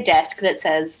next to their desk that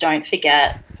says, don't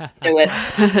forget, do it.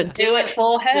 Do it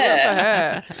for her. Do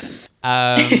it for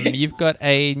her. You've got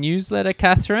a newsletter,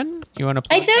 Catherine. You want to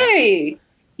plug I do.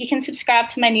 You can subscribe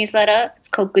to my newsletter. It's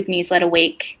called Good Newsletter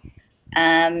Week.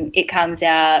 It comes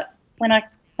out when I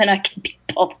can be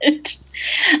bothered.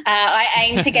 I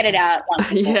aim to get it out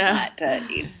once a fortnight, but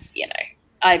it's,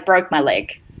 I broke my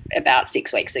leg about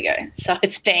 6 weeks ago. So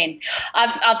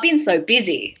I've been so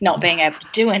busy not being able to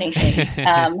do anything.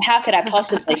 How could I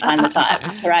possibly find the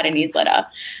time to write a newsletter?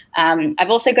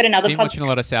 I've also got another podcast. Been watching a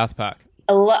lot of South Park.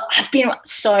 I've been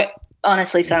so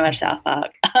much South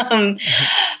Park.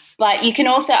 But you can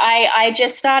also, I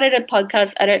just started a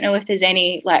podcast. I don't know if there's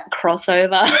any like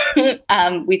crossover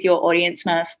with your audience,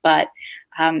 Murph, but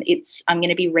I'm going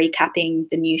to be recapping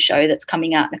the new show that's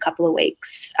coming out in a couple of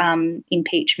weeks,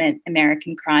 Impeachment,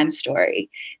 American Crime Story,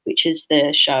 which is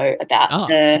the show about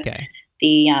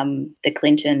the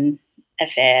Clinton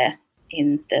affair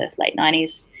in the late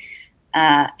 90s.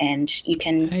 And you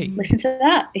can listen to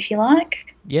that if you like.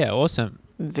 Yeah, awesome.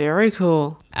 Very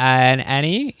cool. And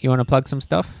Annie, you want to plug some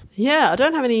stuff? Yeah, I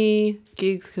don't have any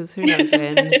gigs because who knows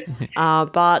when.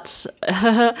 But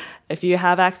if you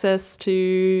have access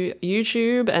to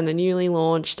YouTube and the newly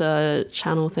launched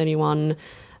Channel 31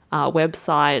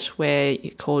 website where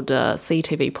called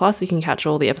CTV Plus, you can catch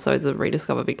all the episodes of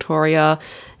Rediscover Victoria.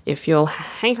 If you're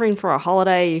hankering for a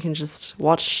holiday, you can just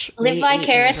watch. Live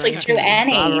vicariously through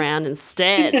Annie. Drive around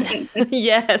instead.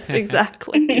 Yes,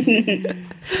 exactly.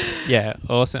 Yeah,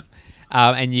 awesome.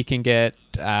 And you can get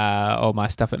all my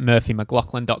stuff at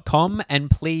murphymclaughlin.com.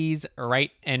 And please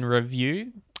rate and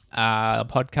review the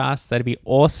podcast. That'd be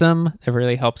awesome. It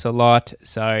really helps a lot.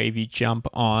 So if you jump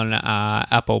on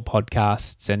Apple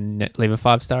Podcasts and leave a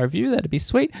 5-star review, that'd be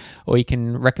sweet. Or you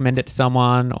can recommend it to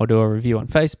someone or do a review on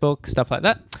Facebook, stuff like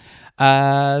that.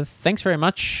 Thanks very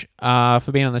much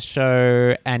for being on the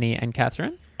show, Annie and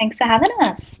Catherine. Thanks for having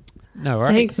us. No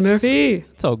worries. Thanks, Murphy.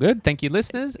 It's all good. Thank you,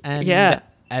 listeners. And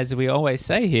as we always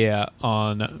say here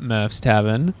on Murph's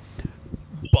Tavern,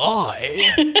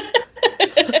 bye.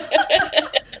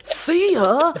 See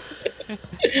ya.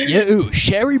 Yo,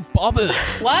 Sherry Bobbin.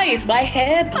 Why is my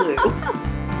hair blue?